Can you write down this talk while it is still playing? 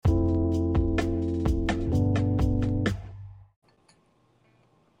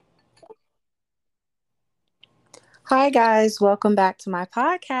Hi, guys. Welcome back to my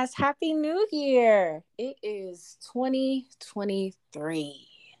podcast. Happy New Year. It is 2023.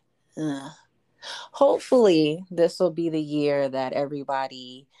 Ugh. Hopefully, this will be the year that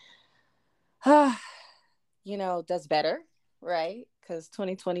everybody, does better, right? Because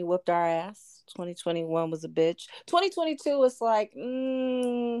 2020 whooped our ass. 2021 was a bitch. 2022 was like,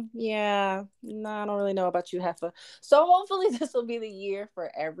 yeah, no, I don't really know about you, Heffa. So hopefully this will be the year for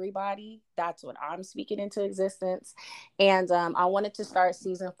everybody. That's what I'm speaking into existence. And I wanted to start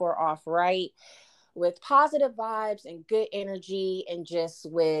season 4 off right with positive vibes and good energy and just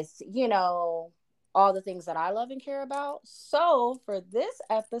with, all the things that I love and care about. So for this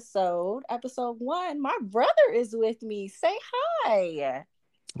episode 1, my brother is with me. Say hi.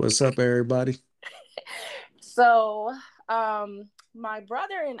 What's up, everybody? So, my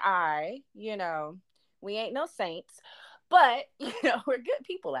brother and I, we ain't no saints, but we're good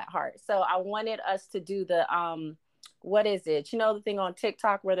people at heart. So I wanted us to do the what is it? You know, the thing on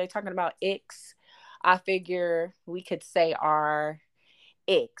TikTok where they're talking about icks. I figure we could say our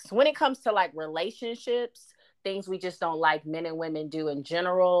icks when it comes to like relationships, things we just don't like men and women do in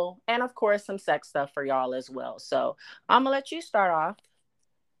general, and of course some sex stuff for y'all as well. So I'm gonna let you start off.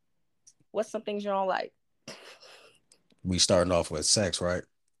 What's some things you don't like? We starting off with sex, right?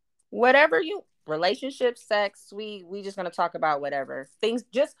 Whatever you relationship, sex, we just gonna talk about whatever things.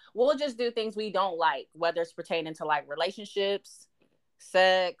 Just we'll just do things we don't like, whether it's pertaining to like relationships,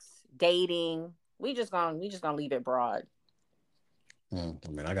 sex, dating. We just gonna leave it broad. I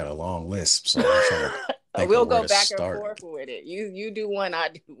mean, I got a long list, so I'm trying to think of We'll where go to back and start. forth with it. You do one, I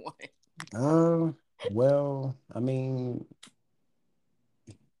do one. Well, I mean,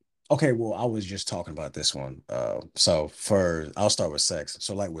 okay, well, I was just talking about this one. I'll start with sex.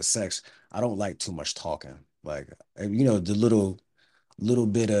 So, like with sex, I don't like too much talking. Like, the little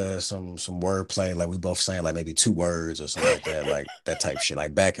bit of some wordplay, like we both saying like maybe two words or something like that, like that type shit,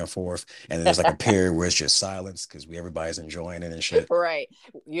 like back and forth. And then there's like a period where it's just silence because everybody's enjoying it and shit. Right.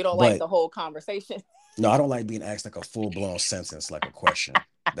 You don't like But the whole conversation. no, I don't like being asked like a full-blown sentence, like a question.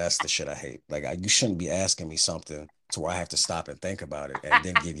 That's the shit I hate. Like you shouldn't be asking me something to where I have to stop and think about it and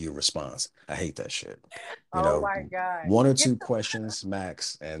then give you a response. I hate that shit. You Oh know, my God. one or two questions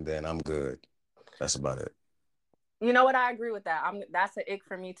max, and then I'm good. That's about it. You know what? I agree with that. That's an ick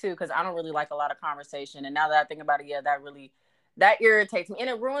for me too, because I don't really like a lot of conversation. And now that I think about it, yeah, that irritates me. And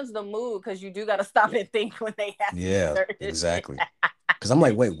it ruins the mood because you do gotta stop and think when they ask you Yeah, certain shit. exactly. Because I'm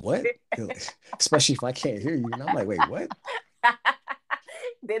like, wait, what? Especially if I can't hear you, and I'm like, wait, what?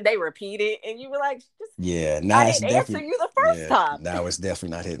 Then they repeat it and you were like, just Yeah, I now it's didn't answer definitely you the first yeah, time. now it's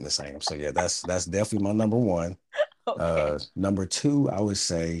definitely not hitting the same. So yeah, that's definitely my number one. Okay. Number two, I would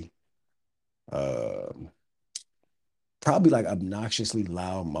say, um, probably like obnoxiously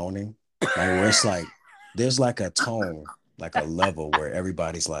loud moaning, like where it's like there's like a tone, like a level where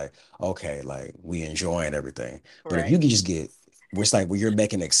everybody's like, okay, like we enjoying everything. But if Right. you can just get where it's like where you're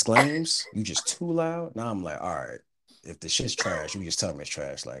making exclaims, you just too loud. Now I'm like, all right, if the shit's trash, you just tell me it's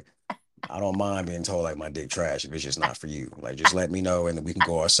trash. Like I don't mind being told like my dick trash if it's just not for you. Like just let me know and then we can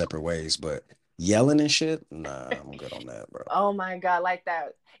go our separate ways. But yelling and shit, nah, I'm good on that, bro. Oh my God, like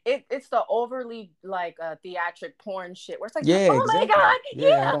that. It's the overly like theatric porn shit where it's like, Yeah, oh my exactly. God, Yeah,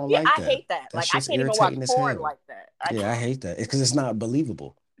 I yeah, don't yeah. like I that. hate that. That Like I shit's can't even watch irritating as porn hell. like that. Yeah, I hate that. It's because it's not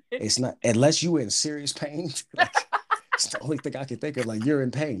believable. It's not unless you in serious pain. Like it's the only thing I can think of. Like you're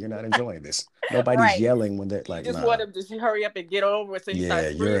in pain. You're not enjoying this. Nobody's Right. yelling when they're You like, just want nah. him to hurry up and get over it so you start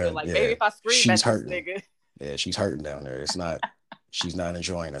Yeah, screaming. Like, maybe yeah. if I scream She's at this hurting. nigga. Yeah, she's hurting down there. It's not. She's not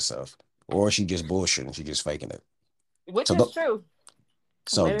enjoying herself, or she just bullshitting. She just faking it. Which So, is true.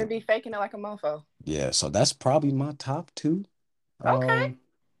 so Women be faking it like a mofo. yeah. So that's probably my top two. Okay. Um,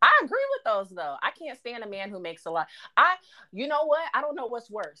 I agree with those though. I can't stand a man who makes a lot. You know what? I don't know what's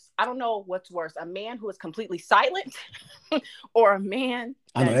worse. I don't know what's worse. A man who is completely silent or a man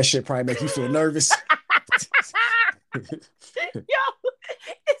I know that that shit probably make you feel nervous. yo,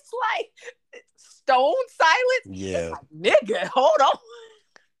 it's like stone silence. It's Yeah, like, nigga, hold on.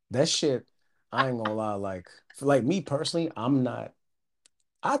 that shit, I ain't gonna lie, like for like me personally, I'm not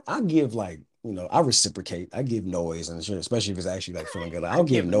I give like, I reciprocate. I give noise and shit, especially if it's actually like feeling good. Like, I I'll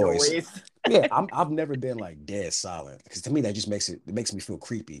give give noise. noise. Yeah, I've never been like dead silent because to me that just makes me feel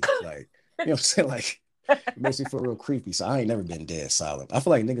creepy. Like, you know what I'm saying? Like it makes me feel real creepy. So I ain't never been dead silent. I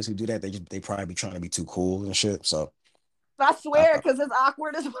feel like niggas who do that, they probably be trying to be too cool and shit. So I I, swear, because it's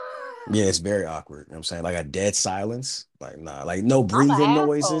awkward as yeah, it's very awkward. You know what I'm saying? Like a dead silence. Like, nah, like no I'm an breathing asshole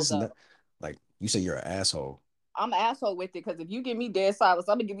noises. though. Like you say you're an asshole. I'm an asshole with it because if you give me dead silence,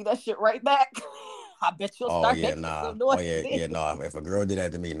 I'm gonna give you that shit right back. I bet you'll Oh start yeah, making nah. some Oh noise yeah, then. yeah, nah. If a girl did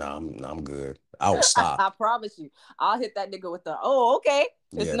that to me, nah, I'm good. I will stop. I promise you. I'll hit that nigga with the, oh, okay.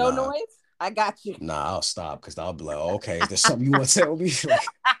 It's Yeah, no nah. noise. I got you. Nah, I'll stop because I'll be like, okay, is there something you want to tell me?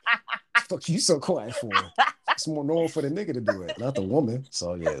 Like, fuck you so quiet for? It's more normal for the nigga to do it, not the woman.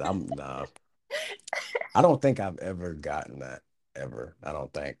 So yeah, I'm nah. I don't think I've ever gotten that ever. I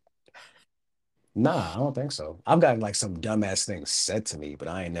don't think. Nah, I don't think so. I've gotten like some dumbass things said to me, but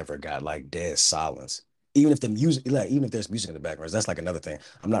I ain't never got like dead silence. Even if the music, like even if there's music in the background, that's like another thing.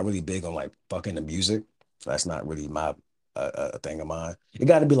 I'm not really big on like fucking the music. That's not really my thing of mine. It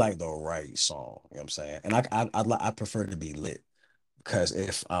got to be like the right song. You know what I'm saying? And I prefer to be lit because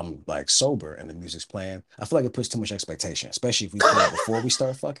if I'm like sober and the music's playing, I feel like it puts too much expectation, especially if we play it before we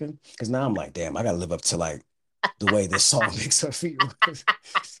start fucking. Because now I'm like, damn, I gotta live up to like the way this song makes her feel.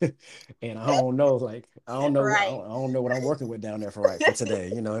 And I don't know, like Right. I don't know what I'm working with down there for right for today.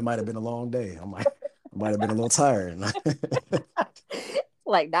 You know, it might have been a long day. I might have been a little tired.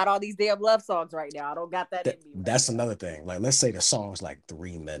 Like, not all these damn love songs right now. I don't got that in me right That's another thing. Like, let's say the song's like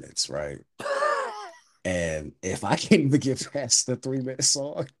 3 minutes, right? now. And if I can't even get past the 3 minute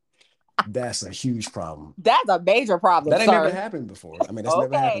song, that's a huge problem. That's a major problem, That ain't never sir. happened before. I mean, that's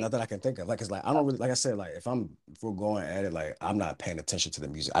never happened. Okay. Not that I can think of. Like, it's like I don't really, like I said, like if we're going at it, like I'm not paying attention to the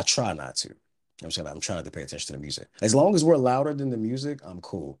music. I try not to. You know what I'm saying? I'm trying to pay attention to the music. As long as we're louder than the music, I'm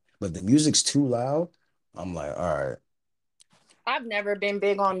cool. But if the music's too loud, I'm like, all right, I've never been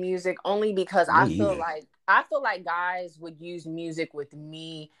big on music only because me either. I feel like guys would use music with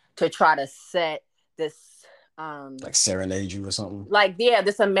me to try to set this Like serenade you or something. like, yeah,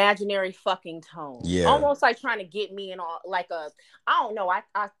 this imaginary fucking tone, Yeah, almost like trying to get me in all like a, I don't know,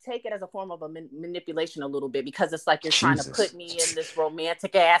 I take it as a form of a manipulation a little bit, because it's like you're trying to put Jesus. me in this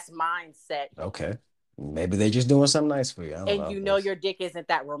romantic ass mindset, Okay, maybe they just doing something nice for you. I don't and know. you know your dick isn't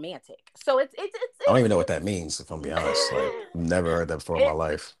that romantic, so I don't even know what that means, if I'm being honest. Like, never heard that before in my it's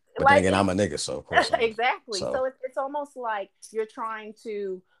life. But then like again, it's I'm a nigga, so of course I'm. exactly. So So it's almost like you're trying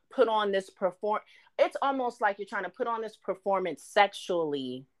to put on this perform. It's almost like you're trying to put on this performance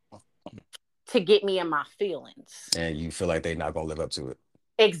sexually to get me in my feelings. and you feel like they're not gonna live up to it.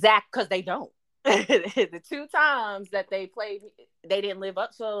 Exact, because they don't. The two times that they played, they didn't live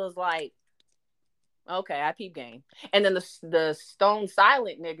up. So it was like, okay, I peep game. And then the Stone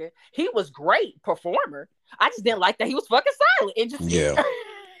Silent nigga, he was great performer. I just didn't like that he was fucking silent. Yeah,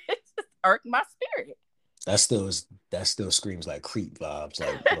 It just irked my spirit. that still is that still screams like creep vibes.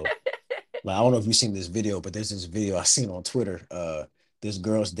 Like I don't know if you've seen this video, but there's this video I seen on Twitter. This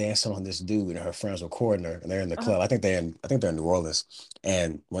girl's dancing on this dude, and her friends recording her, and they're in the club. I think they're in New Orleans.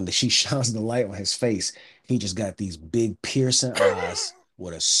 And when she shines the light on his face, he just got these big piercing eyes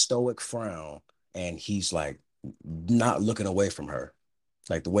with a stoic frown, and he's like not looking away from her.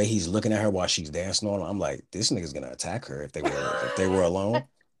 Like the way he's looking at her while she's dancing on him, I'm like, this nigga's gonna attack her if they were alone.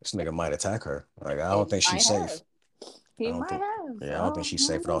 This nigga might attack her. Like I don't And he think she's might safe. have. I He don't might think. have. Yeah, I don't think she's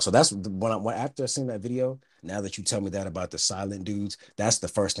safe at all. So that's when after I seen that video. Now that you tell me that about the silent dudes, that's the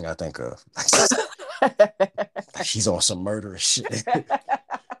first thing I think of. She's on some murderous shit.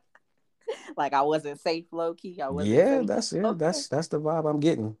 Like I wasn't safe, low key. I wasn't Yeah, safe. Okay. that's the vibe I'm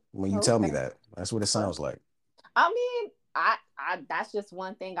getting when you tell me Okay. that. That's what it Well, sounds like. I mean, I that's just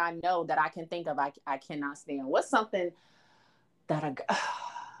one thing I know that I can think of. I cannot stand. What's something that I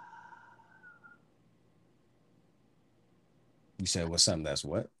You said what's something that's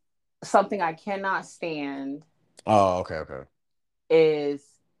what? something I cannot stand Oh, okay, okay. is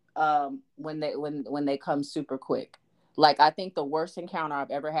when they come super quick. Like, I think the worst encounter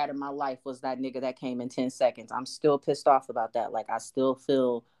I've ever had in my life was that nigga that came in 10 seconds. I'm still pissed off about that. Like, I still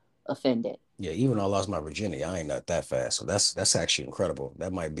feel offended. Yeah, even though I lost my virginity, I ain't not that fast. So that's actually incredible.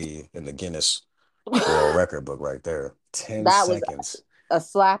 That might be in the Guinness World Record book right there. 10 That was seconds. a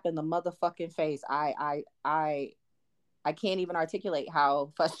slap in the motherfucking face. I can't even articulate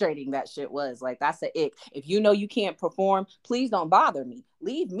how frustrating that shit was. Like, that's a ick. If you know you can't perform, please don't bother me.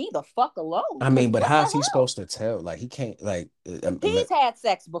 Leave me the fuck alone. I Cause mean, but what the how's he hell? supposed to tell? Like he can't like He's had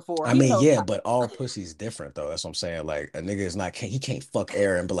sex before. I He mean, knows yeah, how. but all pussy's different though. That's what I'm saying. Like a nigga is not he can't fuck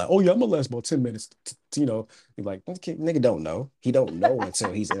air and be like, oh yeah, I'm gonna last about 10 minutes. You know, you're like, okay, nigga don't know. He don't know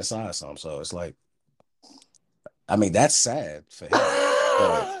until he's inside something. So it's like, I mean, that's sad for him.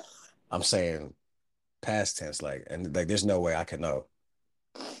 But I'm saying past tense, like, and like there's no way I can know.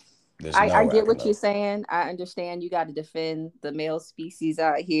 There's no I way I get can what you're know. saying. I understand you got to defend the male species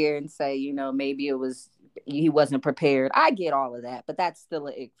out here and say, maybe it was he wasn't prepared. I get all of that, but that's still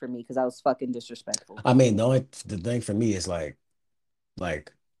a ick for me because I was fucking disrespectful. I mean, the thing for me is like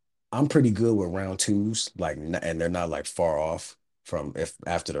I'm pretty good with round twos, like, and they're not like far off from if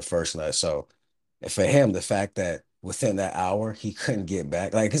after the first nut. So for him, the fact that within that hour he couldn't get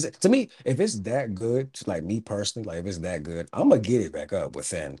back, like, because to me, if it's that good, like me personally, like if it's that good, I'm gonna get it back up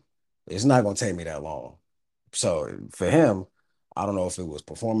within. It's not gonna take me that long. So for him, I don't know if it was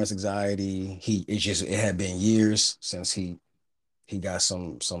performance anxiety. It had been years since he got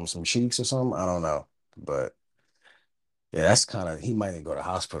some cheeks or something. I don't know, but yeah, that's kind of he might need to go to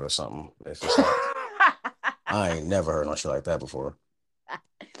hospital or something. If it's like I ain't never heard no shit like that before.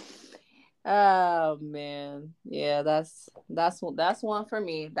 Oh man, yeah, that's one for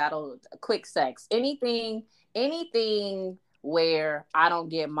me. That'll quick sex. Anything where I don't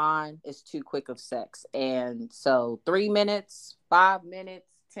get mine is too quick of sex. And so 3 minutes, 5 minutes,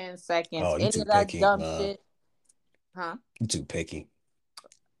 10 seconds, Oh, you any too of that picky. dumb Nah, shit, huh? you too picky.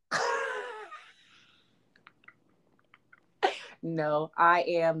 No, I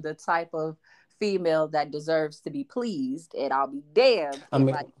am the type of female that deserves to be pleased, and I'll be damned I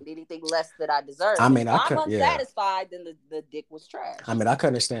if I mean, get anything less than I deserve. I And if mean, I I'm could, yeah. unsatisfied, then the dick was I trash. mean, I could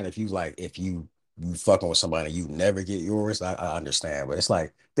understand if you like if you fucking with somebody you never get yours. I understand, but it's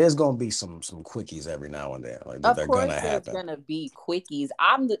like there's gonna be some quickies every now and then. Like Of they're gonna course, there's happen. gonna be quickies.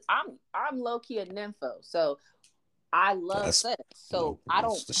 I'm low key a nympho, so I love That's sex. you know, So I it's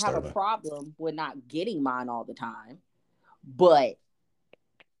don't have a disturbing. problem with not getting mine all the time. But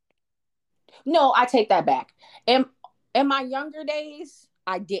no, I take that back. In my younger days,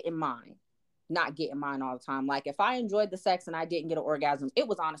 I didn't mind not getting mine all the time. Like if I enjoyed the sex and I didn't get an orgasm, it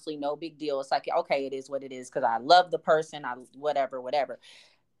was honestly no big deal. It's like okay, it is what it is because I love the person. I whatever, whatever.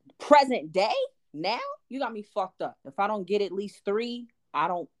 Present day, now you got me fucked up. If I don't get at least three, I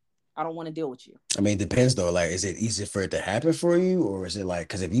don't want to deal with you. I mean, it depends though. Like, is it easy for it to happen for you, or is it like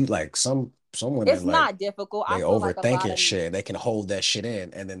because if you like some It's women like not difficult. I they feel like a lot overthinking of shit, they can hold that shit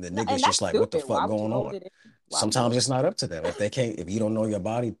in, and then the no, niggas and just that's like, what the stupid. fuck Why would you going hold on? it in? Why would you Sometimes hold it's not up to them if they can't if you don't know your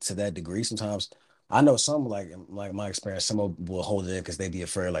body to that degree. Sometimes I know some like my experience, some will hold it in because they be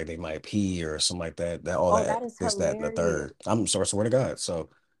afraid like they might pee or something like that. That all oh, that that is this that and the hilarious. third. I'm sorry, swear to God. So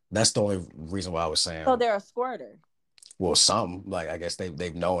that's the only reason why I was So saying. they're a squirter. Well, some like I guess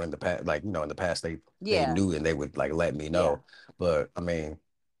they've known in the past, like in the past they Yeah, knew and they would like let me yeah. know. But I mean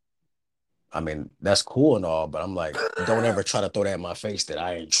that's cool and all, but I'm like, don't ever try to throw that in my face that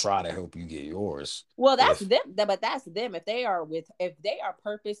I ain't try to help you get yours. Well, that's If them, but that's them. If they are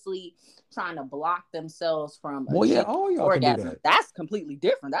purposely trying to block themselves from well, yeah, achieving all y'all can do orgasm, that. that's completely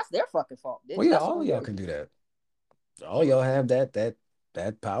different. That's their fucking fault. Well, yeah, That's all on y'all you. can do that. All y'all have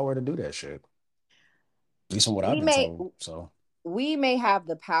that power to do that shit. At least from what I've We been may told. So, we may have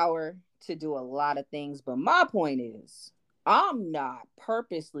the power to do a lot of things, but my point is, I'm not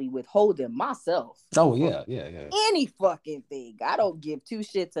purposely withholding myself oh from yeah, yeah, yeah, any fucking thing. I don't give two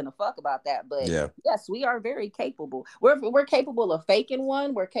shits and a fuck about that. But yeah. yes, we are very capable. We're capable of faking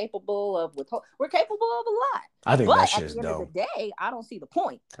one. We're capable of withhold. We're capable of a lot. I think that But at shit's the end of the dumb. day, I don't see the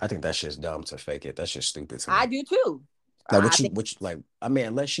point. I think that shit's dumb to fake it. That's just stupid to I me. do too. Like I think. like I mean,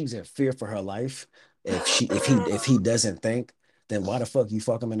 unless she's in fear for her life, if he doesn't think, then why the fuck you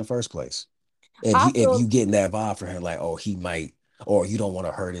fuck him in the first place? I If feel you getting that vibe for him, like, oh, he might, or you don't want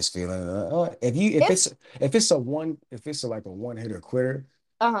to hurt his feeling. it's If it's a one if it's like a one hitter quitter,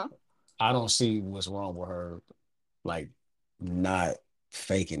 uh huh. I don't see what's wrong with her like not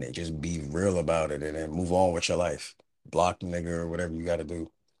faking it. Just be real about it and then move on with your life. Block the nigga or whatever you got to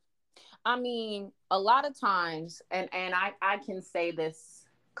do. I mean, a lot of times, and I can say this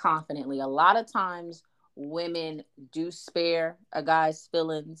confidently, a lot of times women do spare a guy's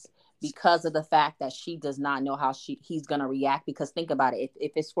feelings because of the fact that she does not know how he's gonna react. Because think about it,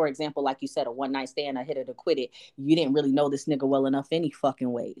 if it's for example, like you said, a one night stand, a hit it or quit it, you didn't really know this nigga well enough any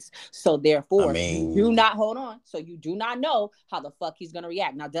fucking ways. So I therefore, you do mean, not hold on. So you do not know how the fuck he's gonna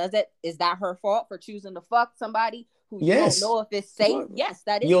react. Now, is that her fault for choosing to fuck somebody who you don't yes. know if it's safe? What? Yes,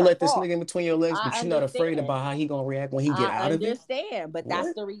 that is You'll her let this fault. nigga in between your legs, I but you're not afraid understand. about how he gonna react when he get I out of it? understand, but that's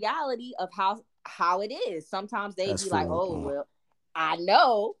What? the reality of how it is. Sometimes they That's be like, fool. "Oh, well, I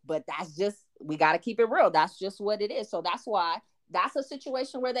know, but that's just we got to keep it real. That's just what it is." So that's why that's a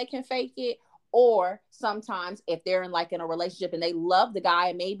situation where they can fake it or sometimes if they're in a relationship and they love the guy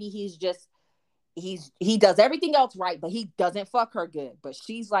and maybe he does everything else right, but he doesn't fuck her good. But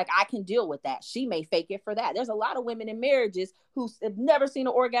she's like, I can deal with that. She may fake it for that. There's a lot of women in marriages who have never seen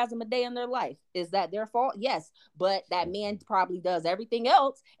an orgasm a day in their life. Is that their fault? Yes. But that man probably does everything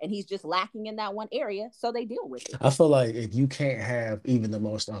else and he's just lacking in that one area. So they deal with it. I feel like if you can't have even the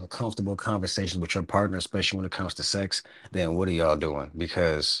most uncomfortable conversation with your partner, especially when it comes to sex, then what are y'all doing?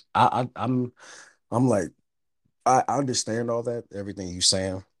 Because I'm like I understand all that, everything you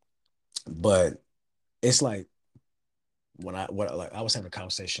saying, but it's like when I what like I was having a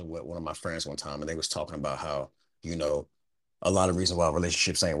conversation with one of my friends one time, and they was talking about how, you know, a lot of reason why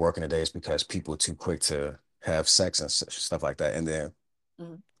relationships ain't working today is because people are too quick to have sex and stuff like that, and then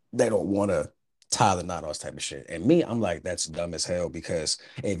Mhm. they don't want to tie the knot, all this type of shit. And me, I'm like, that's dumb as hell, because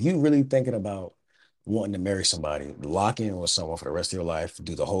if you really thinking about wanting to marry somebody, lock in with someone for the rest of your life,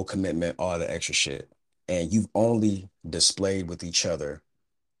 do the whole commitment, all the extra shit, and you've only displayed with each other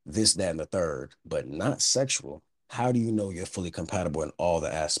this, that, and the third, but not sexual. How do you know you're fully compatible in all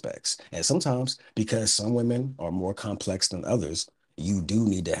the aspects? And sometimes, because some women are more complex than others, you do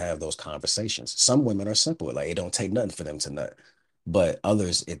need to have those conversations. Some women are simple, like it don't take nothing for them to nut. But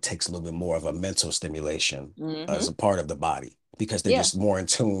others, it takes a little bit more of a mental stimulation as Mhm. a part of the body, because they're Yeah. just more in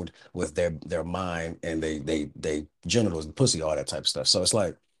tune with their mind and they genitals, the pussy, all that type of stuff. So it's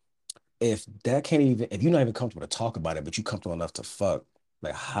like, if that can't even, if you're not even comfortable to talk about it, but you comfortable enough to fuck,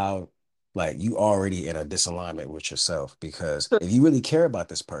 like how, like you already in a disalignment with yourself. Because if you really care about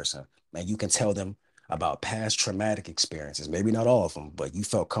this person and you can tell them about past traumatic experiences, maybe not all of them, but you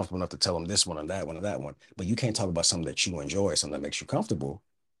felt comfortable enough to tell them this one and that one and that one, but you can't talk about something that you enjoy, something that makes you comfortable,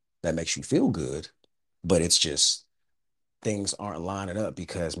 that makes you feel good, but it's just things aren't lining up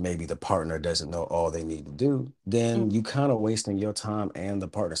because maybe the partner doesn't know all they need to do, then Mhm. you kind of wasting your time and the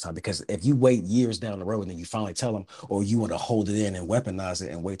partner's time. Because if you wait years down the road and then you finally tell them, or you want to hold it in and weaponize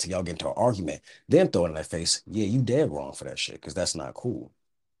it and wait till y'all get into an argument, then throw it in their face, yeah, you dead wrong for that shit, because that's not cool.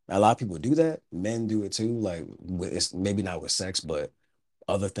 A lot of people do that. Men do it too. Like it's maybe not with sex, but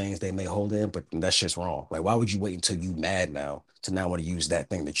other things they may hold in, but that's just wrong. Like, why would you wait until you mad now to now want to use that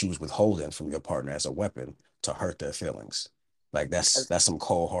thing that you was withholding from your partner as a weapon to hurt their feelings? Like Because that's some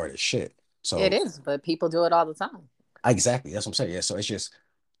cold hearted shit. it So is, but people do it all the time. exactly, that's what I'm saying. Yeah. So it's just,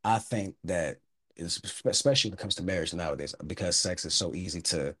 I think that is, especially when it comes to marriage nowadays, because sex is so easy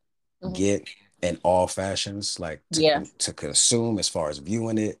to Mhm. get in all fashions, like Yeah. to consume, as far as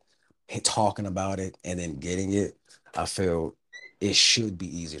viewing it, talking about it, and then getting it. I feel it should be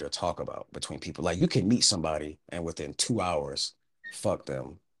easier to talk about between people. Like you can meet somebody and within 2 hours, fuck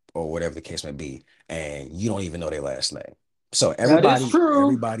them or whatever the case may be, and you don't even know their last name. So That is true.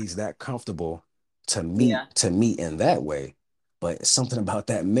 everybody's that comfortable Yeah. to meet in that way. But it's something about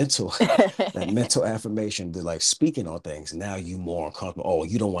that mental, that mental affirmation, to like speaking on things. Now you more uncomfortable. Oh,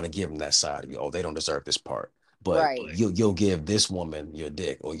 you don't want to give them that side of you. Oh, they don't deserve this part. But Right. you'll give this woman your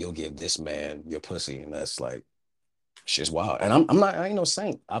dick, or you'll give this man your pussy, and that's like shit's wild. And I'm not, I ain't no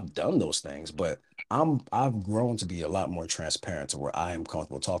saint. I've done those things, but I've grown to be a lot more transparent to where I am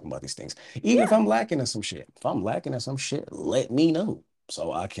comfortable talking about these things. Even if Yeah. I'm lacking in some shit. If I'm lacking in some shit, let me know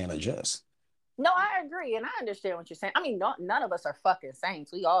so I can adjust. No, I agree, and I understand what you're saying. I mean, none of us are fucking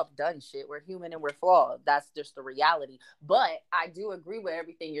saints. We all have done shit. We're human and we're flawed. That's just the reality. But I do agree with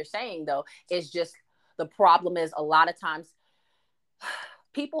everything you're saying, though. It's just the problem is a lot of times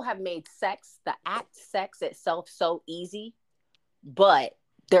people have made the act sex itself so easy, but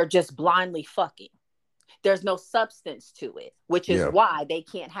they're just blindly fucking. There's no substance to it, which is Yeah. why they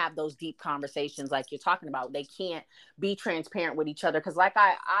can't have those deep conversations like you're talking about. They can't be transparent with each other. Because, like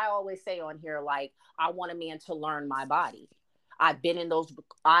I always say on here, like, I want a man to learn my body. I've been in those,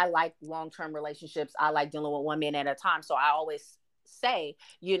 I like long term relationships. I like dealing with one man at a time. So I always say,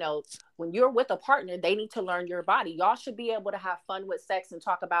 when you're with a partner, they need to learn your body. Y'all should be able to have fun with sex and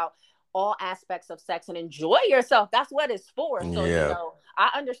talk about all aspects of sex and enjoy yourself. That's what it's for. So, Yeah.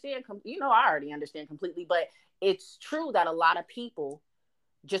 I understand, I already understand completely, but it's true that a lot of people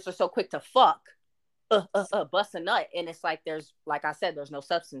just are so quick to fuck, bust a nut. And it's like, like I said, there's no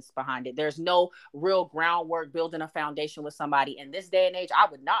substance behind it. There's no real groundwork, building a foundation with somebody. In this day and age,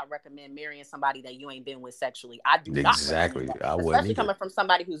 I would not recommend marrying somebody that you ain't been with sexually. I do not recommend Exactly. that, I wouldn't especially either. coming from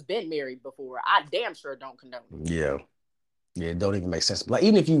somebody who's been married before. I damn sure don't condone it. Yeah. Yeah, it don't even make sense. Like,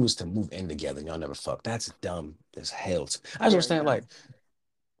 even if you was to move in together and y'all never fuck, that's dumb as hell. I just Very understand, like, dumb.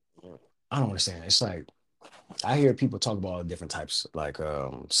 I don't understand. It's like I hear people talk about all the different types. Like,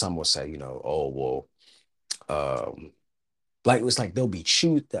 some will say, oh well, um, like it's like they'll be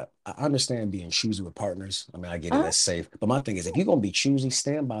choose. I understand being choosy with partners. I mean, I get it. Uh-huh. That's safe. But my thing is, if you're gonna be choosy,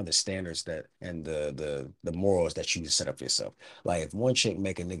 stand by the standards that and the morals that you set up for yourself. Like, if one chick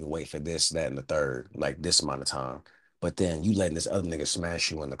make a nigga wait for this, that, and the third, like this amount of time, but then you letting this other nigga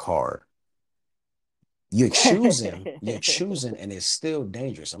smash you in the car, you're choosing, and it's still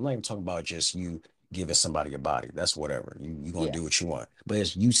dangerous. I'm not even talking about just you giving somebody your body. That's whatever. You gonna Yeah. do what you want. But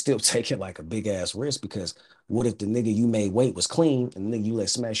it's you still taking like a big ass risk, because what if the nigga you made wait was clean and the nigga you let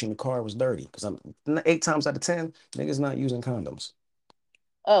smash you in the car was dirty? Because I'm 8 times out of 10, niggas not using condoms.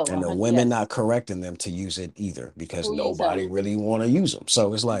 Oh, And the women yes. not correcting them to use it either, because Who you nobody telling? really want to use them.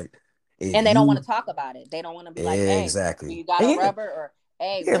 So it's like If And they don't want you to talk about it. They don't want to be like, hey, do exactly, you got and a yeah, rubber? Or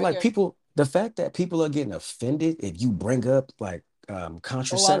hey, yeah, where like your people, the fact that people are getting offended if you bring up like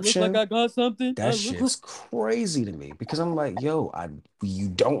oh, I look like contraception, I got something. I that look like shit's crazy to me because I'm like, yo, you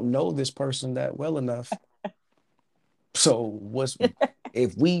don't know this person that well enough. So what's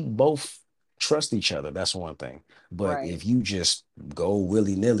if we both trust each other, that's one thing. But right. if you just go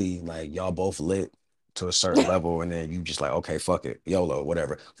willy-nilly, like y'all both lit to a certain level, and then you just like, okay, fuck it, YOLO,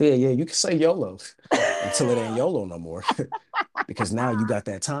 whatever. So yeah, yeah, you can say YOLO until it ain't YOLO no more. Because now you got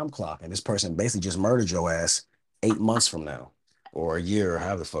that time clock, and this person basically just murdered your ass 8 months from now, or a year, or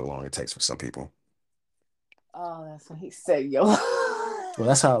however the fuck long it takes for some people. Oh, that's what he said, yo. Well,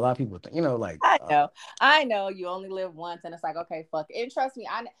 that's how a lot of people think, like I know. I know you only live once and it's like, okay, fuck it. And trust me,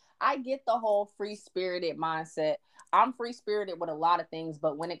 I get the whole free spirited mindset. I'm free spirited with a lot of things,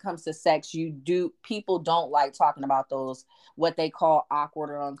 but when it comes to sex, people don't like talking about those what they call awkward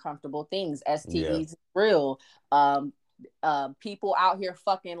or uncomfortable things. yeah, STDs is real. Um People out here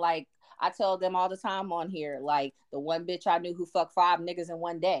fucking like I tell them all the time on here, like the one bitch I knew who fucked 5 niggas in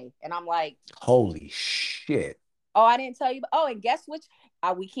one day. And I'm like, holy shit. oh, I didn't tell you. Oh, and guess which?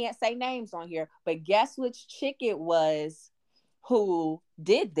 We can't say names on here, but guess which chick it was who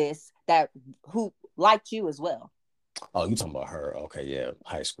did this? That who liked you as well? Oh, you talking about her? Okay, yeah,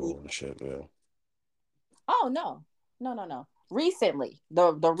 high school and shit. Yeah. Oh no, no, no, no. Recently,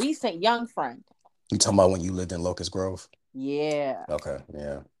 the recent young friend. You talking about when you lived in Locust Grove? Yeah, Okay,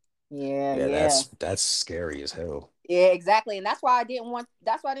 yeah, yeah, yeah. yeah, That's scary as hell. yeah. Exactly, and that's why I didn't want.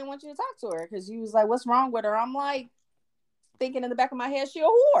 That's why I didn't want you to talk to her because you was like, "What's wrong with her?" I'm like thinking in the back of my head, she a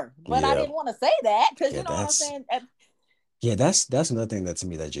whore, but I Yeah, didn't want to say that because yeah. you know what I'm saying. That's another thing that to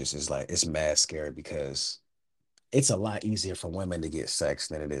me that just is like it's mad scary because it's a lot easier for women to get sex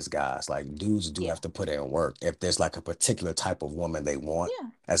than it is guys. Like dudes do Yeah, have to put in work if there's like a particular type of woman they want, yeah,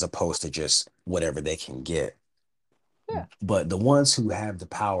 as opposed to just whatever they can get. yeah. But the ones who have the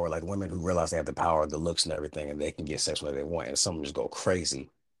power, like women who realize they have the power, the looks and everything, and they can get sex whenever they want, and some just go crazy.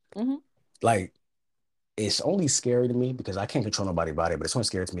 Mm-hmm. Like it's only scary to me because I can't control nobody's body, but it's only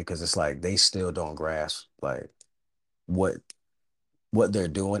scary to me because it's like they still don't grasp like what what they're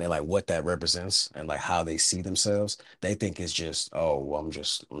doing and like what that represents and like how they see themselves. They think it's just, oh, well, I'm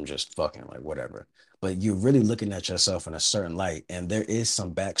just fucking like whatever. But you're really looking at yourself in a certain light, and there is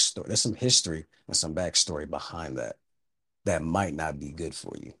some backstory, there's some history and some backstory behind that that might not be good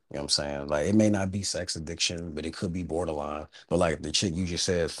for you. You know what I'm saying? Like it may not be sex addiction, but it could be borderline. But like the chick you just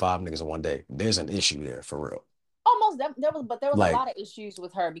said, 5 niggas in one day, there's an issue there for real. Almost there was a Like lot of issues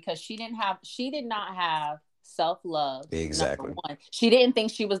with her because she did not have self-love. Number exactly. one, she didn't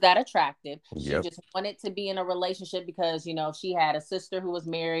think she was that attractive. She Yep. just wanted to be in a relationship because she had a sister who was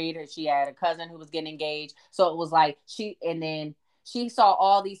married or she had a cousin who was getting engaged, so it was like and then she saw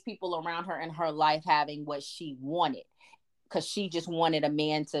all these people around her in her life having what she wanted because she just wanted a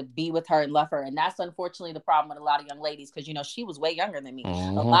man to be with her and love her. And that's unfortunately the problem with a lot of young ladies because, she was way younger than me.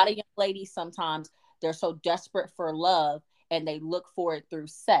 A Hmm. lot of young ladies sometimes they're so desperate for love and they look for it through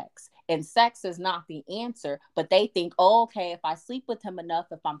sex. And sex is not the answer, but they think, oh, okay, if I sleep with him enough,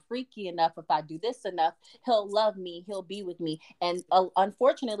 if I'm freaky enough, if I do this enough, he'll love me, he'll be with me. And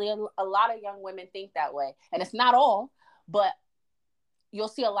unfortunately, a lot of young women think that way. And it's not all, but you'll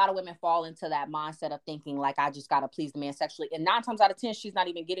see a lot of women fall into that mindset of thinking like I just gotta please the man sexually, and 9 times out of 10 she's not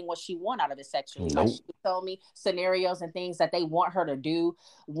even getting what she want out of it sexually. Like she Nope. would tell me scenarios and things that they want her to do.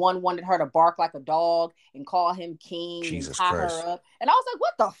 One wanted her to bark like a dog and call him king and Jesus tie her Christ. up, and I was like,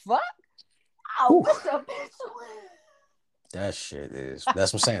 what the fuck? I Whew. wish a bitch would. That shit that's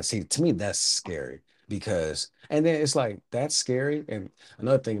what I'm saying. See, to me, that's scary because, and then it's like, that's scary. And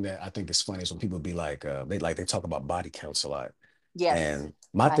another thing that I think is funny is when people be like, they talk about body counts a lot. Yes, And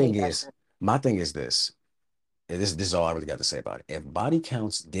my I thing hate that is, shit. my thing is this, and this is all I really got to say about it. If body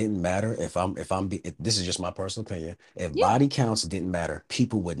counts didn't matter, if this is just my personal opinion, if Yeah, body counts didn't matter,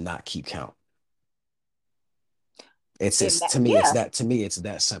 people would not keep count. To me, yeah, it's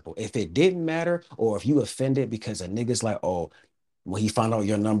that simple. If it didn't matter, or if you offended because a nigga's like, oh, when he found out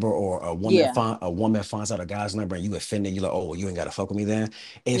your number, or yeah, a woman finds out a guy's number and you offended, you're like, oh, well, you ain't gotta fuck with me then.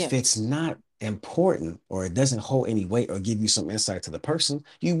 yeah. If it's not important or it doesn't hold any weight or give you some insight to the person,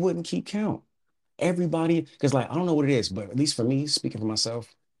 you wouldn't keep count. Everybody, because like I don't know what it is, but at least for me, speaking for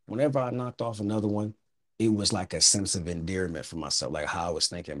myself, whenever I knocked off another one, it was like a sense of endearment for myself, like how I was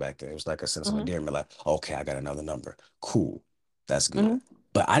thinking back then. It was like a sense of Mm-hmm, endearment, like, okay, I got another number. Cool. That's good. mm-hmm.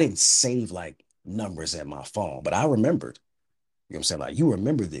 But I didn't save like numbers in my phone, but I remembered. You know what I'm saying? Like you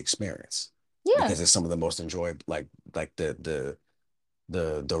remember the experience Yeah, because it's some of the most enjoyable, like the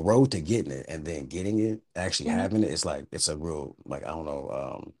road to getting it and then getting it, actually mm-hmm. having it is like it's a real like I don't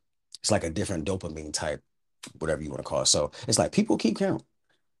know. It's like a different dopamine type, whatever you want to call it. So it's like people keep count.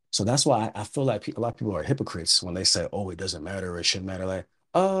 So that's why I feel like a lot of people are hypocrites when they say, "Oh, it doesn't matter. It shouldn't matter." Like,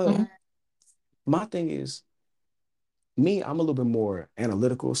 Mhm. my thing is me. I'm a little bit more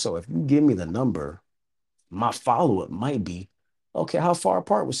analytical. So if you give me the number, my follow up might be, okay, how far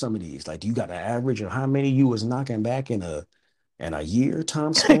apart with some of these? Like, do you got an average of how many you was knocking back in a year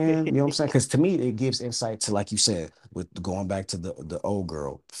time span? You know what I'm saying? Because to me, it gives insight to, like you said, with going back to the old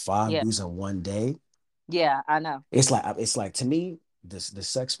girl, five Yeah. dudes in one day. Yeah, I know. It's like to me, this the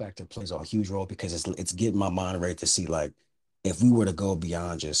sex factor plays a huge role because it's getting my mind ready to see like if we were to go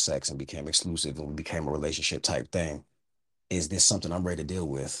beyond just sex and became exclusive and we became a relationship type thing, is this something I'm ready to deal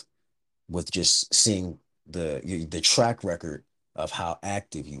with just seeing the track record of how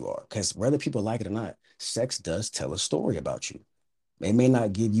active you are? Because whether people like it or not, sex does tell a story about you. It may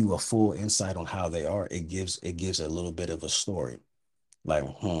not give you a full insight on how they are. It gives a little bit of a story. Like,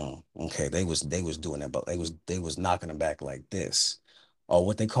 okay, they was doing that, but they was knocking them back like this. Or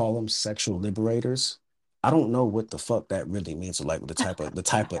what they call them, sexual liberators. I don't know what the fuck that really means. So like the type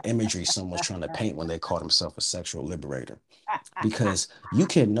of imagery someone's trying to paint when they call themselves a sexual liberator. Because you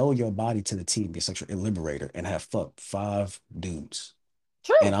can know your body to the T and be a sexual liberator and have fucked five dudes.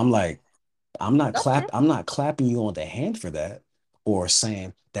 And True. I'm like, That's true. I'm not clapping you on the hand for that or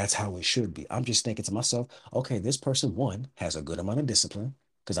saying that's how it should be. I'm just thinking to myself, okay, this person, one, has a good amount of discipline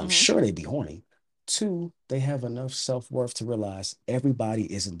because I'm Hmm. sure they'd be horny. Two, they have enough self-worth to realize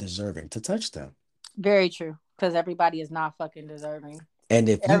everybody isn't deserving to touch them. Very true. Because everybody is not fucking deserving. And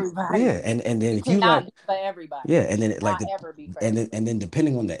if you, Everybody. yeah, and then You if you cannot like, be for yeah, everybody. and then like Cannot ever be for and everybody. then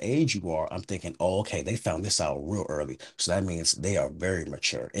depending on the age you are, I'm thinking, oh, okay, they found this out real early. So that means they are very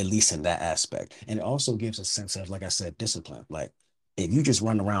mature, at least in that aspect. And it also gives a sense of, like I said, discipline. Like if you just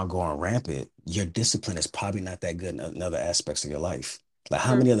run around going rampant, your discipline is probably not that good in other aspects of your life. Like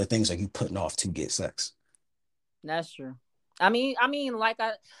how True. many other things are you putting off to get sex? That's true. I mean, like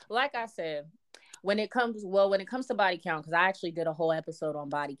I said, when it comes to body count, because I actually did a whole episode on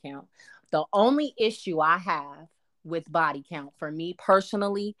body count. The only issue I have with body count for me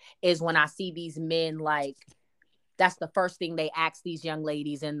personally is when I see these men like that's the first thing they ask these young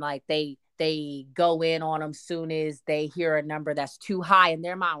ladies, and like they go in on them soon as they hear a number that's too high in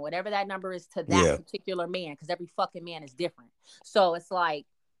their mind, whatever that number is to that Yeah. particular man, because every fucking man is different. So it's like,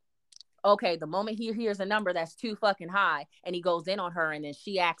 okay, the moment he hears a number that's too fucking high and he goes in on her, and then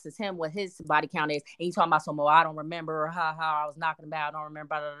she asks him what his body count is, and he's talking about some, oh, I don't remember how I was knocking about, I don't remember,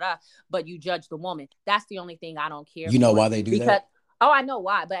 blah, blah, blah, but you judge the woman. That's the only thing I don't care You know for. why they do Because, that? oh, I know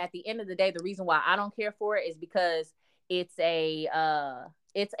why, but at the end of the day, the reason why I don't care for it is because it's a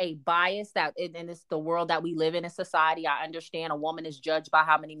it's a bias and it's the world that we live in society. I understand a woman is judged by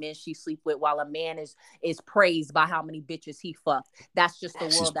how many men she sleep with, while a man is praised by how many bitches he fucked. That's just the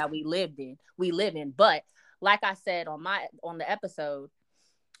Excuse world me. that we live in. But like I said on the episode,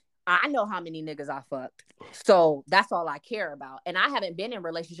 I know how many niggas I fucked. So that's all I care about. And I haven't been in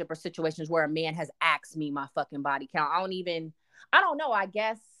relationship or situations where a man has asked me my fucking body count. I don't know. I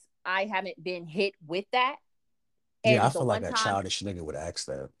guess I haven't been hit with that. Yeah, I And the feel like one a time, childish nigga would ask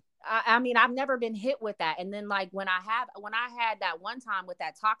that. I mean, I've never been hit with that. And then like when I had that one time with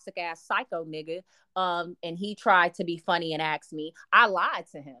that toxic ass psycho nigga, and he tried to be funny and ask me, I lied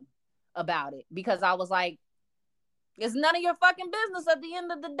to him about it because I was like, it's none of your fucking business at the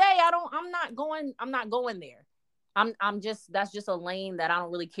end of the day. I'm not going there. I'm just that's just a lane that I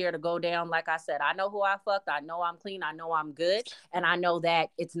don't really care to go down. Like I said, I know who I fucked, I know I'm clean, I know I'm good, and I know that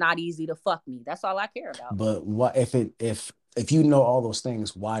it's not easy to fuck me. That's all I care about. But what if you know all those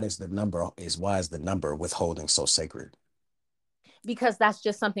things, why is the number withholding so sacred? Because that's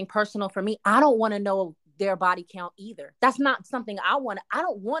just something personal for me. I don't want to know their body count either. That's not something I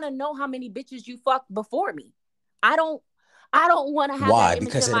don't want to know how many bitches you fucked before me. I don't I don't want to have that Why?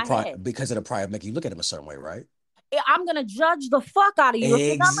 image in my head. Because it'll probably make you look at them a certain way, right? I'm gonna judge the fuck out of you if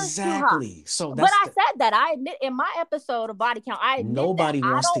your number is too high. Exactly. So But that's I the said that. I admit in my episode of body count, I admit that. nobody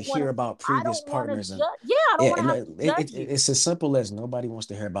wants to hear about I previous don't want to partners and judge. Yeah, I don't yeah, want to and have to judge you. it's as simple as nobody wants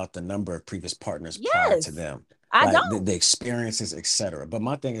to hear about the number of previous partners prior to Yes, them, I like don't. the experiences, etc. But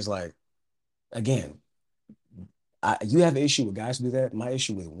my thing is like, again, you have an issue with guys who do that. My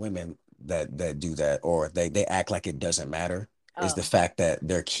issue with women that do that or they act like it doesn't matter is the Oh. fact that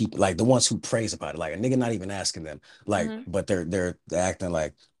they're keep like the ones who praise about it, like a nigga not even asking them, like, Hmm. but they're acting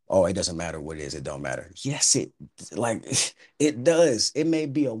like, oh, it doesn't matter what it is, it don't matter. Yes, it like it does. It may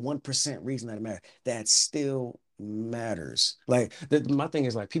be a 1% reason that it matters. That still matters. Like my thing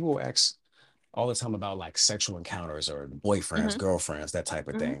is like people will ask all the time about like sexual encounters or boyfriends, Hmm. girlfriends, that type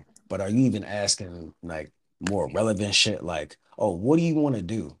of Hmm. thing. But are you even asking like more relevant shit like, oh, what do you want to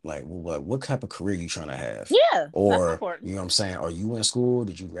do? Like, what type of career you trying to have? Yeah, that's Or, you important. know what I'm saying? Are you in school?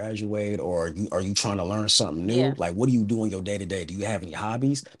 Did you graduate? Or are you trying to learn something new? Yeah. Like, what do you do in your day to day? Do you have any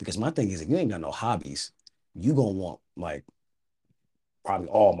hobbies? Because my thing is, if you ain't got no hobbies, you gonna want like probably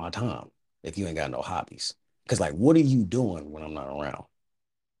all my time if you ain't got no hobbies. Because like, what are you doing when I'm not around?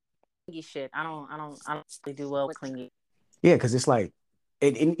 Clingy shit. I don't really do well with clingy. Yeah, because it's like,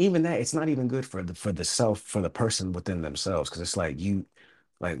 and even that, it's not even good for the self for the person within themselves. Because it's like you,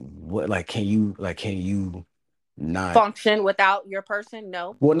 like what, like can you not? Function without your person?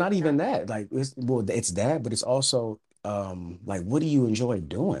 No, Well, not absolutely even not. that. Like it's that, but it's also like what do you enjoy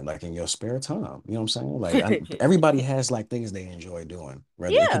doing like in your spare time? You know what I'm saying? Like everybody has like things they enjoy doing.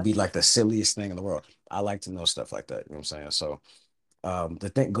 Whether it could Yeah. be like the silliest thing in the world. I like to know stuff like that. You know what I'm saying? So the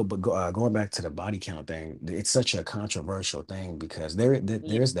thing going back to the body count thing, it's such a controversial thing because Yeah.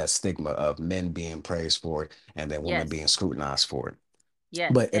 there's that stigma of men being praised for it and then women being Yes. scrutinized for it.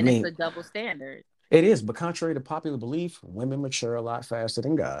 Yes. But I And it's mean, a double standard. it is, but contrary to popular belief, women mature a lot faster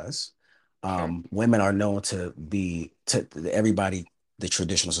than guys. True. Women are known to be to everybody. The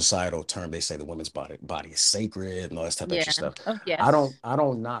traditional societal term they say the women's body is sacred and all this type of extra Yeah. stuff. Oh, I don't yes. I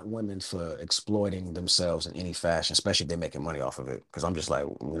don't knock women for exploiting themselves in any fashion, especially if they're making money off of it. Because I'm just like,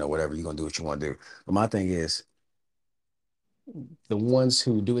 whatever, you're gonna do what you want to do. But my thing is the ones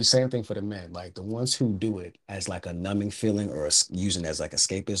who do it, same thing for the men, like the ones who do it as like a numbing feeling or using it as like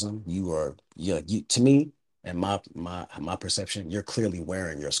escapism, you to me and my perception, you're clearly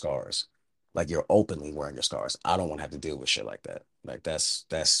wearing your scars. Like you're openly wearing your scars. I don't want to have to deal with shit like that. Like that's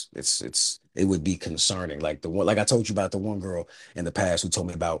it would be concerning. Like the one, like I told you about the one girl in the past who told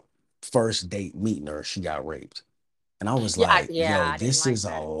me about first date meeting her, she got raped. And I was Yeah. like, Yeah. yo, I didn't this like is a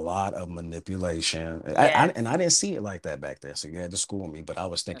that. lot of manipulation. And Yes. I didn't see it like that back then. So you had to school me. But I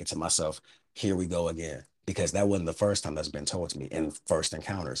was thinking to myself, here we go again. Because that wasn't the first time that's been told to me in first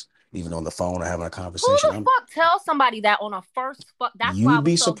encounters, even on the phone or having a Who conversation. the fuck tells somebody that on a first fuck? That's why I You'd was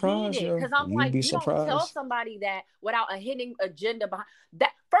be so surprised, heated. yo. Cause I'm You'd like, be you don't tell surprised. somebody that without a hidden agenda behind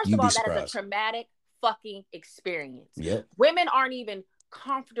that. First of You'd be all, that is a surprised. traumatic fucking experience. Yep. Women aren't even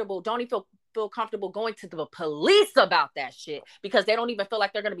comfortable, don't even feel comfortable going to the police about that shit because they don't even feel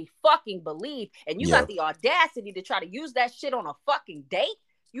like they're gonna be fucking believed. And you got Yo. the audacity to try to use that shit on a fucking date.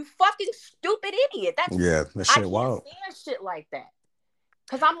 You fucking stupid idiot. Yeah. That I shit can't wild. stand shit like that.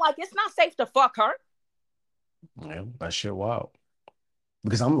 Cause I'm like, it's not safe to fuck her. Yeah. That shit wild.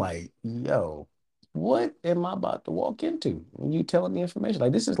 Because I'm like, yo, what am I about to walk into when you telling me information?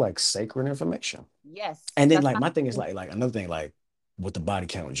 Like this is like sacred information. Yes, And then that's like not. my thing is like another thing like with the body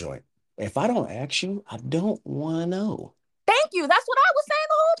count joint. If I don't ask you, I don't want to know. Thank you. That's what I was saying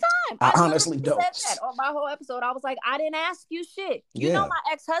the whole time. I I literally honestly said don't. that on my whole episode. I was like, I didn't ask you shit. You know, Yeah. my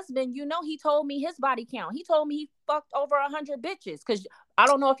ex husband. You know, he told me his body count. He told me he fucked over 100 bitches. Cause I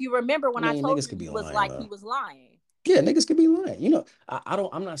don't know if you remember I when I mean, told niggas you could be he was lying like he though. was lying. Yeah, niggas could be lying. I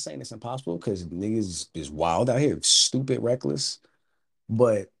don't. I'm not saying it's impossible because niggas is wild out here, stupid, reckless.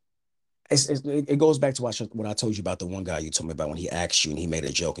 But it goes back to what I told you about the one guy you told me about when he asked you and he made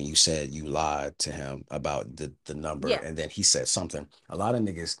a joke and you said you lied to him about the number Yeah. and then he said something. A lot of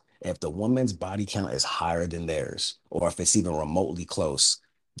niggas, if the woman's body count is higher than theirs or if it's even remotely close,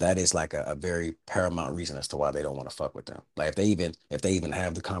 that is like a very paramount reason as to why they don't want to fuck with them. Like if they even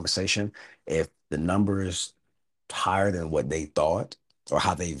have the conversation, if the number is higher than what they thought or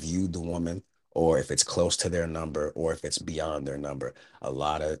how they viewed the woman, or if it's close to their number, or if it's beyond their number. A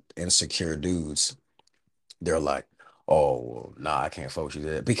lot of insecure dudes, they're like, oh, well, nah, I can't fuck with you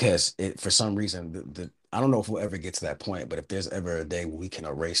there. Because for some reason, I don't know if we'll ever get to that point, but if there's ever a day where we can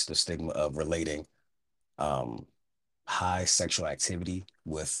erase the stigma of relating um, high sexual activity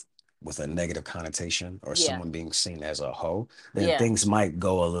with a negative connotation or Yeah. someone being seen as a hoe, then Yeah. things might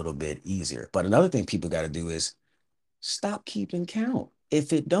go a little bit easier. But another thing people got to do is stop keeping count.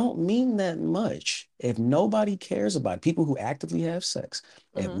 If it don't mean that much, if nobody cares about it, people who actively have sex,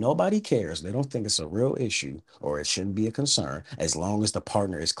 if Hmm. nobody cares, they don't think it's a real issue or it shouldn't be a concern, as long as the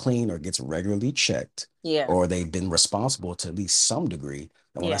partner is clean or gets regularly checked, Yeah. or they've been responsible to at least some degree.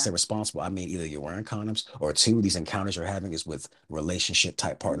 And when I Yeah. say responsible, I mean either you're wearing condoms or two, these encounters you're having is with relationship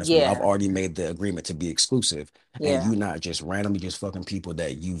type partners where y'all have Yeah. already made the agreement to be exclusive and Yeah. you not just randomly just fucking people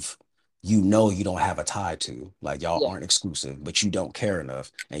that you don't have a tie to. Like y'all Yeah. aren't exclusive, but you don't care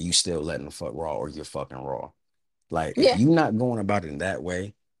enough and you still letting them fuck raw or you're fucking raw. Like if Yeah. you not going about it in that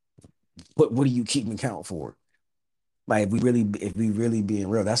way, what do you keep me count for? Like if we really being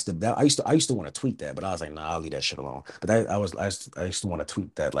real, I used to want to tweet that, but I was like, nah, I'll leave that shit alone. But I used to want to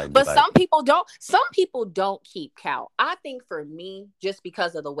tweet that, like be But like, some people don't keep count. I think for me, just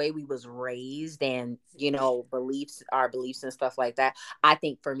because of the way we was raised and, beliefs, our beliefs and stuff like that, I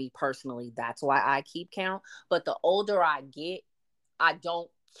think for me personally, that's why I keep count. But the older I get, I don't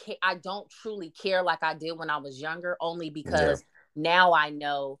truly care like I did when I was younger, only yeah, because now I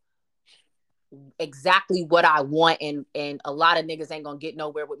know exactly what I want, and a lot of niggas ain't gonna get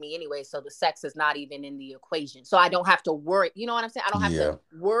nowhere with me anyway. So the sex is not even in the equation. So I don't have to worry. You know what I'm saying? I don't have to yeah,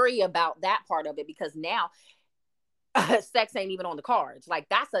 worry about that part of it, because now sex ain't even on the cards. Like,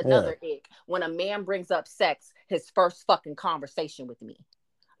 that's yeah, another ick. When a man brings up sex, his first fucking conversation with me.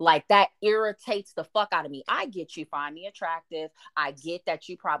 Like, that irritates the fuck out of me. I get you find me attractive. I get that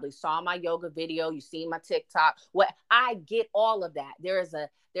you probably saw my yoga video, you seen my TikTok. What I get all of that. There is a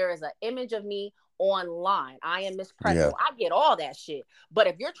image of me online. I am Miss yeah. Pretzel. I get all that shit. But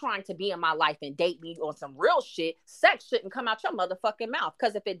if you're trying to be in my life and date me on some real shit, sex shouldn't come out your motherfucking mouth.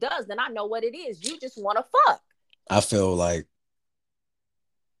 Because if it does, then I know what it is. You just want to fuck. I feel like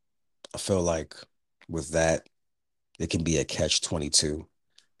I feel like with that, it can be a catch 22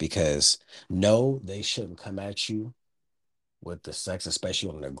 because no, they shouldn't come at you with the sex, especially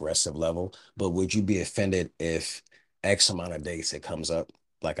on an aggressive level. But would you be offended if X amount of dates it comes up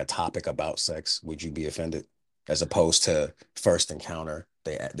like a topic about sex? Would you be offended as opposed to first encounter?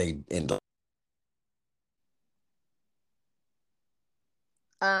 They end.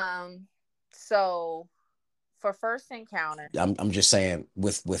 So for first encounter. I'm just saying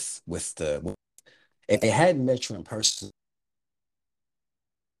if they hadn't met you in person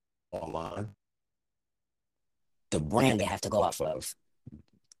online, the brand they have to go off of,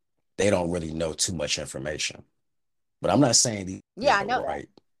 they don't really know too much information. But I'm not saying these Yeah, niggas I are know that. right.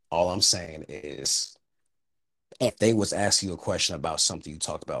 All I'm saying is if they was asking you a question about something you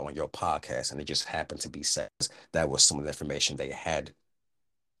talked about on your podcast and it just happened to be sex, that was some of the information they had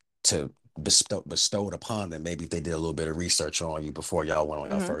to bestowed upon them. Maybe if they did a little bit of research on you before y'all went on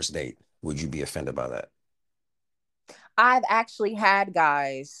your Hmm. first date, would you be offended by that? I've actually had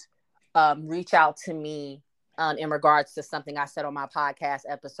guys reach out to me in regards to something I said on my podcast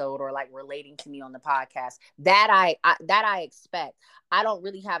episode, or like relating to me on the podcast. That I expect. I don't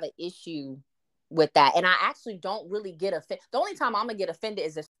really have an issue with that, and I actually don't really get offended. The only time I'm gonna get offended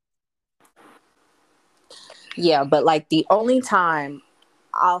is if, yeah, but like the only time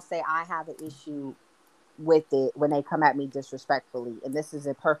I'll say I have an issue with it when they come at me disrespectfully, and this is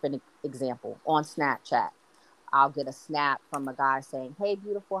a perfect example on Snapchat. I'll get a snap from a guy saying, "Hey,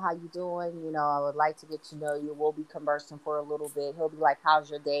 beautiful, how you doing? I would like to get to know you. We'll be conversing for a little bit." He'll be like, "How's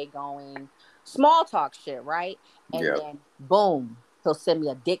your day going?" Small talk shit, right? And Yeah. then boom, he'll send me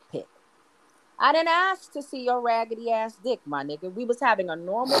a dick pic. I didn't ask to see your raggedy ass dick, my nigga. We was having a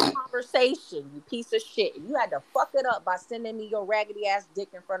normal conversation, you piece of shit. You had to fuck it up by sending me your raggedy ass dick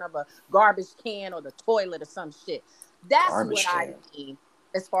in front of a garbage can or the toilet or some shit. That's what Garbage I can. mean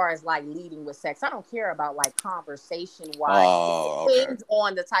as far as like leading with sex. I don't care about like conversation wise. It Oh, okay. depends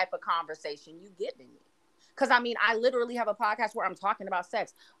on the type of conversation you give me. Because I mean, I literally have a podcast where I'm talking about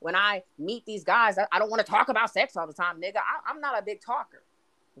sex. When I meet these guys, I don't want to talk about sex all the time, nigga. I'm not a big talker.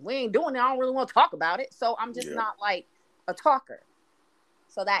 We ain't doing it. I don't really want to talk about it. So I'm just Yeah. not like a talker.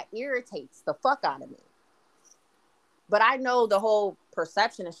 So that irritates the fuck out of me. But I know the whole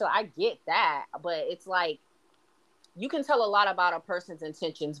perception and shit. I get that. But it's like, you can tell a lot about a person's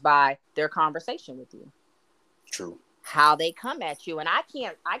intentions by their conversation with you, True. how they come at you. And I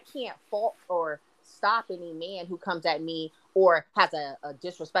can't fault or stop any man who comes at me or has a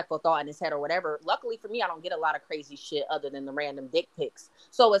disrespectful thought in his head or whatever. Luckily for me, I don't get a lot of crazy shit other than the random dick pics.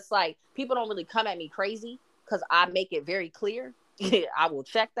 So it's like, people don't really come at me crazy because I make it very clear. I will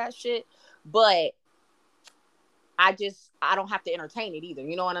check that shit. But I don't have to entertain it either.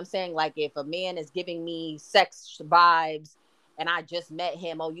 You know what I'm saying? Like, if a man is giving me sex vibes and I just met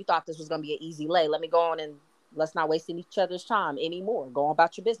him, oh, you thought this was gonna be an easy lay. Let me go on and let's not waste each other's time anymore. Go on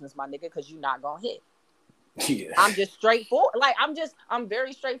about your business, my nigga, because you're not gonna hit. Yeah. I'm just straightforward. Like, I'm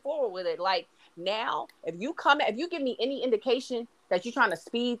very straightforward with it. Like, now, if you give me any indication that you're trying to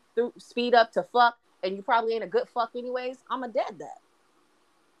speed up to fuck, and you probably ain't a good fuck anyways, I'm a dead that.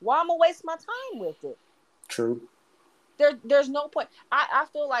 Why I'm gonna waste my time with it? True. There's no point. I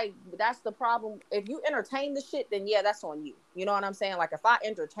feel like that's the problem. If you entertain the shit, then yeah, that's on you. You know what I'm saying? Like, if I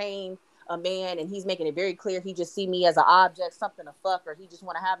entertain a man and he's making it very clear he just see me as an object, something to fuck, or he just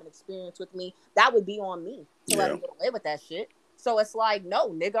want to have an experience with me, that would be on me to let Yeah. him get away with that shit. So it's like, no,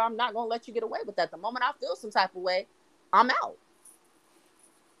 nigga, I'm not gonna let you get away with that. The moment I feel some type of way, I'm out.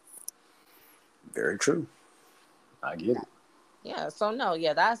 Very true. I get it. Yeah, so no,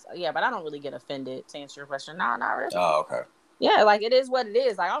 yeah, that's yeah, but I don't really get offended to answer your question. No, not really. Oh, okay. Yeah, like it is what it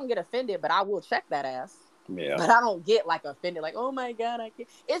is. Like I don't get offended, but I will check that ass. Yeah. But I don't get like offended, like, oh my god, I can't.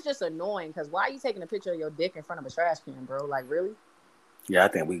 It's just annoying because why are you taking a picture of your dick in front of a trash can, bro? Like, really? Yeah, I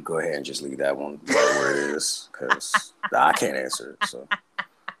think we can go ahead and just leave that one right where it is because I can't answer it. So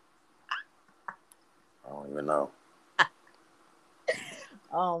I don't even know.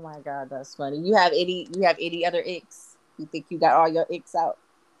 Oh my god, that's funny. You have any other icks? You think you got all your icks out?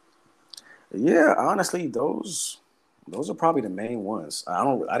 Yeah, honestly, those are probably the main ones.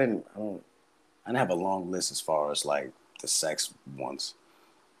 I didn't have a long list as far as like the sex ones.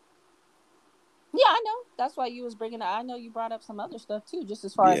 Yeah, I know. That's why you was bringing. I know you brought up some other stuff too, just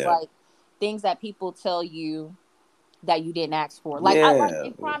as far as Yeah, like things that people tell you that you didn't ask for. Like I like yeah,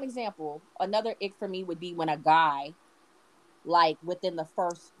 a prime example. Another ick for me would be when a guy, like within the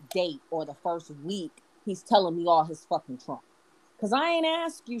first date or the first week, he's telling me all his fucking trunk. Cause I ain't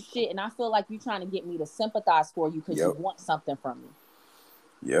asked you shit, and I feel like you trying to get me to sympathize for you because you yep, want something from me.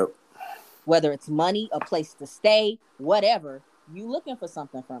 yep, Whether it's money, a place to stay, whatever, you looking for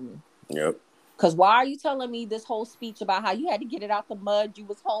something from me. yep. Cause why are you telling me this whole speech about how you had to get it out the mud? You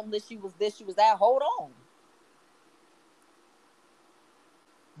was homeless, you was this, you was that. Hold on,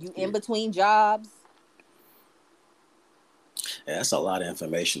 you Yeah. in between jobs. Yeah, that's a lot of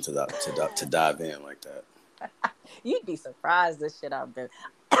information to dive in like that. You'd be surprised this shit I've been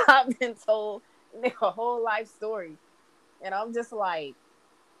I've been told a whole life story, and I'm just like,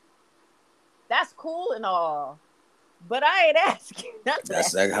 that's cool and all, but I ain't asking none of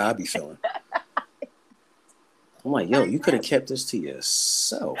That's that that how I shit. be feeling. I'm like, yo, I you ain't could have asking. kept this to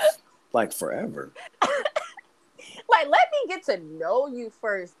yourself, like forever. Like, let me get to know you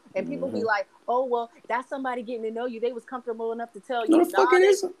first. And people be Hmm. like, oh, well, that's somebody getting to know you. They was comfortable enough to tell No, you. the fuck it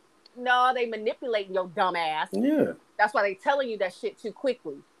isn't. No, they manipulating your dumb ass. Yeah, That's why they telling you that shit too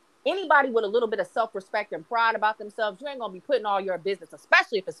quickly. Anybody with a little bit of self-respect and pride about themselves, you ain't gonna be putting all your business,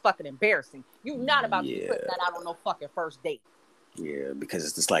 especially if it's fucking embarrassing. You not about to be putting that yeah, out on no fucking first date. yeah. Because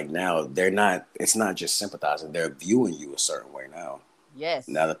it's just like now they're not. It's not just sympathizing. They're viewing you a certain way now. Now Yes.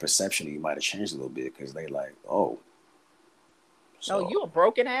 the perception of you might have changed a little bit because they like, oh, No, so you a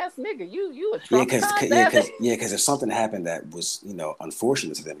broken ass nigga. You a yeah, because traumatized ass nigga. if something happened that was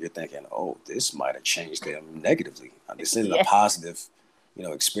unfortunate to them, you're thinking, oh, this might have changed them negatively. This isn't a Yes. positive,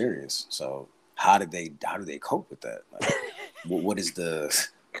 experience. So how do they cope with that? Like, what is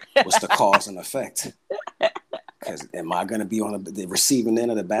what's the cause and effect? Because am I gonna be on the receiving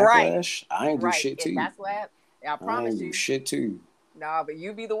end of the Right. backlash? I ain't do Right. shit And too. that's what I I ain't promise do you. shit too, Nah, but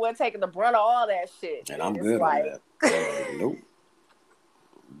you be the one taking the brunt of all that shit. and And I'm it's good on like, that. I'm like, nope,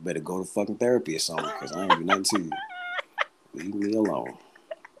 better go to fucking therapy or something because I ain't do nothing to you. Leave me alone.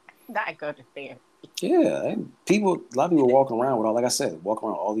 not go to therapy. Yeah, and a lot of people walking around with all, like I said, walking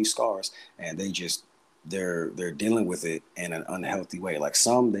around with all these scars, and they're dealing with it in an unhealthy way. Like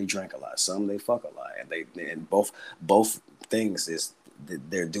some they drink a lot, some they fuck a lot, and and both things is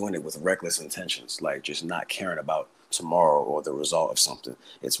they're doing it with reckless intentions, like just not caring about tomorrow or the result of something.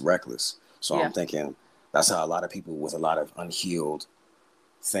 It's reckless. So I'm Yeah. thinking that's how a lot of people with a lot of unhealed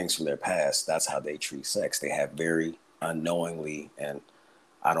things from their past. That's how they treat sex. They have very unknowingly and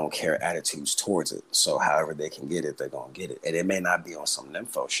I don't care attitudes towards it. So however they can get it, they're gonna get it. And it may not be on some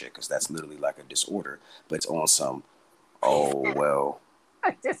nympho shit, because that's literally like a disorder, but it's on some, oh well,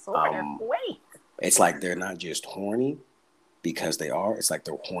 Disorder. um, Wait. it's like they're not just horny because they are, it's like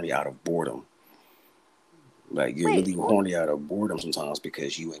they're horny out of boredom. Like you're Wait. really horny out of boredom sometimes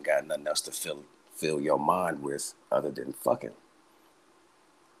because you ain't got nothing else to fill your mind with other than fucking.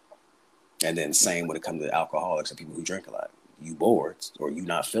 And then same when it comes to alcoholics and people who drink a lot. You bored or you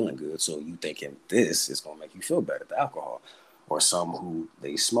not feeling good, so you thinking this is gonna make you feel better, the alcohol. Or some who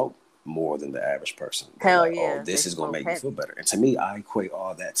they smoke more than the average person. They're Hell like, oh, yeah. They this is gonna smoke make me feel heavy. better. And to me, I equate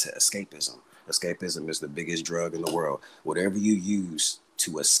all that to escapism. Escapism is the biggest drug in the world. Whatever you use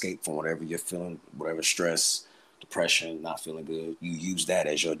to escape from whatever you're feeling, whatever stress, depression, not feeling good, you use that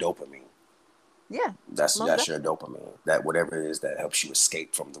as your dopamine. Yeah. Most That's your definitely. dopamine. That whatever it is that helps you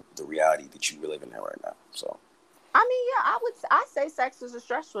escape from the reality that you live in there right now. So I mean, yeah, I say sex is a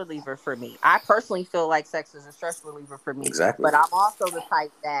stress reliever for me. I personally feel like sex is a stress reliever for me, exactly. but I'm also the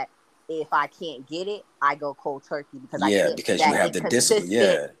type that if I can't get it, I go cold turkey because I Yeah, can't do because you that have the discipline.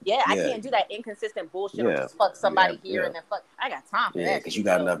 inconsistent. Yeah, Yeah, I yeah, can't do that inconsistent bullshit or yeah. just fuck You have somebody here yeah, and then fuck. I got time for yeah, that because you shit.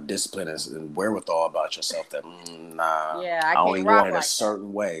 got So enough discipline and wherewithal about yourself that nah, yeah, I I only can't rock want it a like that.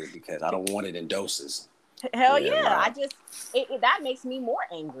 certain way because I don't want it in doses. Hell Yeah, yeah, I nah. just that makes me more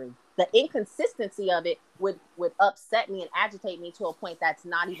angry. The inconsistency of it would upset me and agitate me to a point that's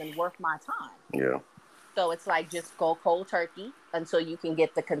not even worth my time. Yeah, So it's like just go cold turkey until you can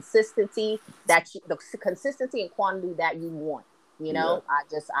get the consistency the consistency and quantity that you want. You Yeah. know,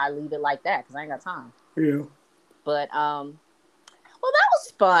 I leave it like that because I ain't got time. Yeah. But well, that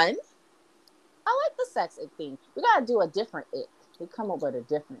was fun. I like the sex ick thing. We gotta do a different ick. We come up with a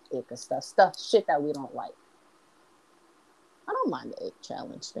different ick of shit that we don't like. I don't mind the ick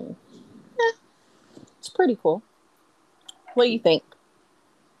challenge thing. It's pretty cool. What do you think?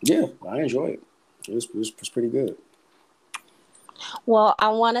 Yeah, I enjoy it. It was pretty good. Well, I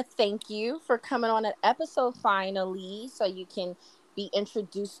want to thank you for coming on an episode finally so you can be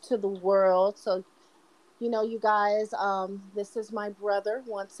introduced to the world. So, you guys, this is my brother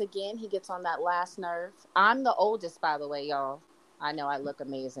once again. He gets on that last nerve. I'm the oldest, by the way, y'all. I know I look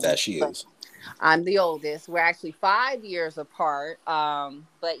amazing, That she but is. I'm the oldest. We're actually 5 years apart.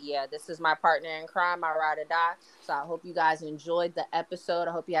 But yeah, this is my partner in crime, my ride or die. So I hope you guys enjoyed the episode.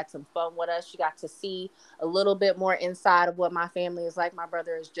 I hope you had some fun with us. You got to see a little bit more inside of what my family is like. My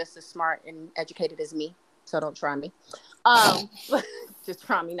brother is just as smart and educated as me. So don't try me. Just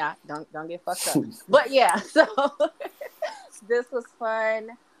try me not. Don't get fucked up. But yeah, so this was fun.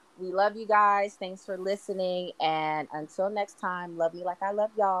 We love you guys. Thanks for listening. And until next time, love me like I love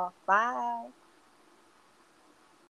y'all. Bye.